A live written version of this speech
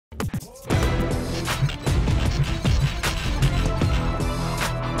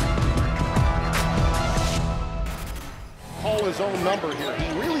his own number here. He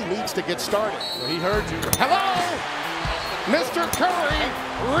really needs to get started. Well, he heard you. Hello, Mr. Curry,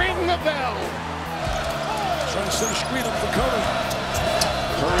 ring the bell. Trying to set a screen up for Curry.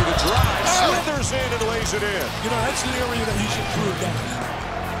 Curry to drive, slithers in and lays it in. You know, that's the area that he should prove that.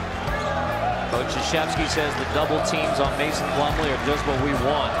 Coach Krzyzewski says the double teams on Mason Plumlee are just what we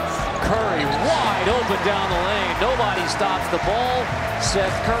want. Curry wide open down the lane. Nobody stops the ball.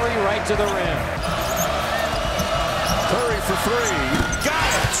 Seth Curry right to the rim. Curry for three.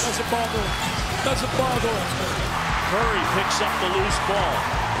 Got it! That's a ball goal. That's a ball goal. Curry picks up the loose ball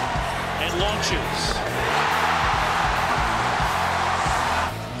and launches.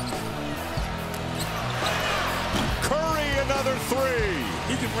 Curry another three.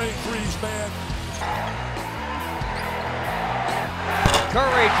 He can rain threes, man.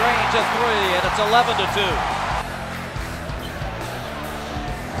 Curry drains a three, and it's 11-2.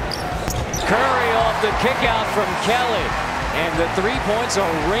 Curry off the kick out from Kelly, and the 3 points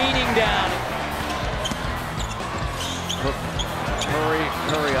are raining down.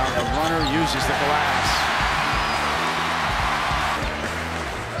 Curry on the runner, uses the glass.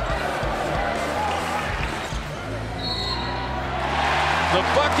 The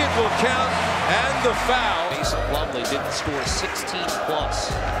bucket will count and the foul. Mason Plumlee didn't score 16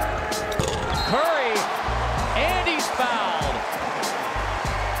 plus. Curry, and he's fouled.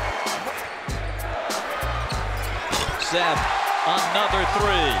 Seth, another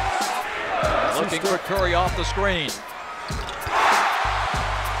three. Looking for Curry off the screen.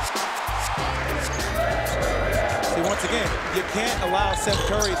 See, once again, you can't allow Seth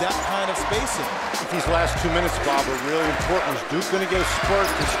Curry that kind of spacing. These last 2 minutes, Bob, are really important. Is Duke going to get a spurt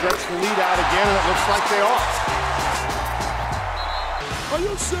to stretch the lead out again? And it looks like they are. Are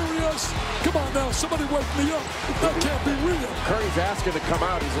you serious? Come on now, somebody wake me up. That can't be real. Curry's asking to come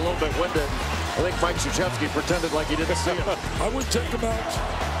out. He's a little bit winded. I think Mike Krzyzewski pretended like he didn't see him. I would take him out.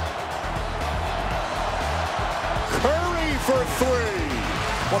 Curry for three.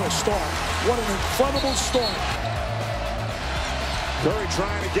 What a start. What an incredible start. Curry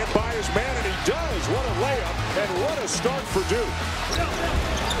trying to get by his man, and he does. What a layup, and what a start for Duke.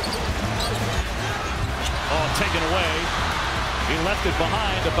 Oh, taken away. He left it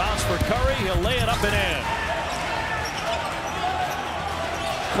behind. A bounce for Curry. He'll lay it up and in.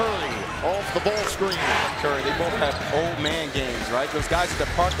 Curry off the ball screen. Curry, they both have old man games, right? Those guys at the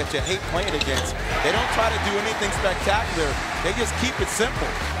park that you hate playing against. They don't try to do anything spectacular. They just keep it simple.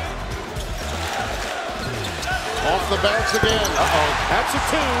 Off the bounce again. That's a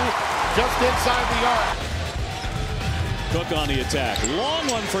two, just inside the arc. Cook on the attack. Long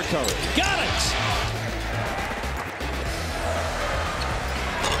one for Curry. Got it!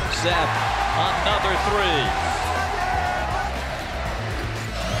 Seth, another three.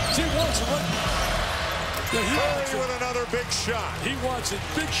 He wants it, right? Yeah, he wants Curry it. with another big shot. He wants it.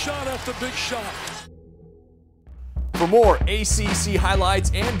 Big shot after big shot. For more ACC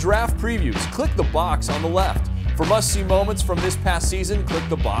highlights and draft previews, click the box on the left. For must-see moments from this past season, click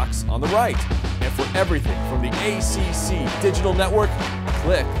the box on the right. And for everything from the ACC Digital Network,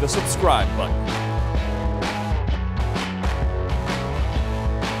 click the subscribe button.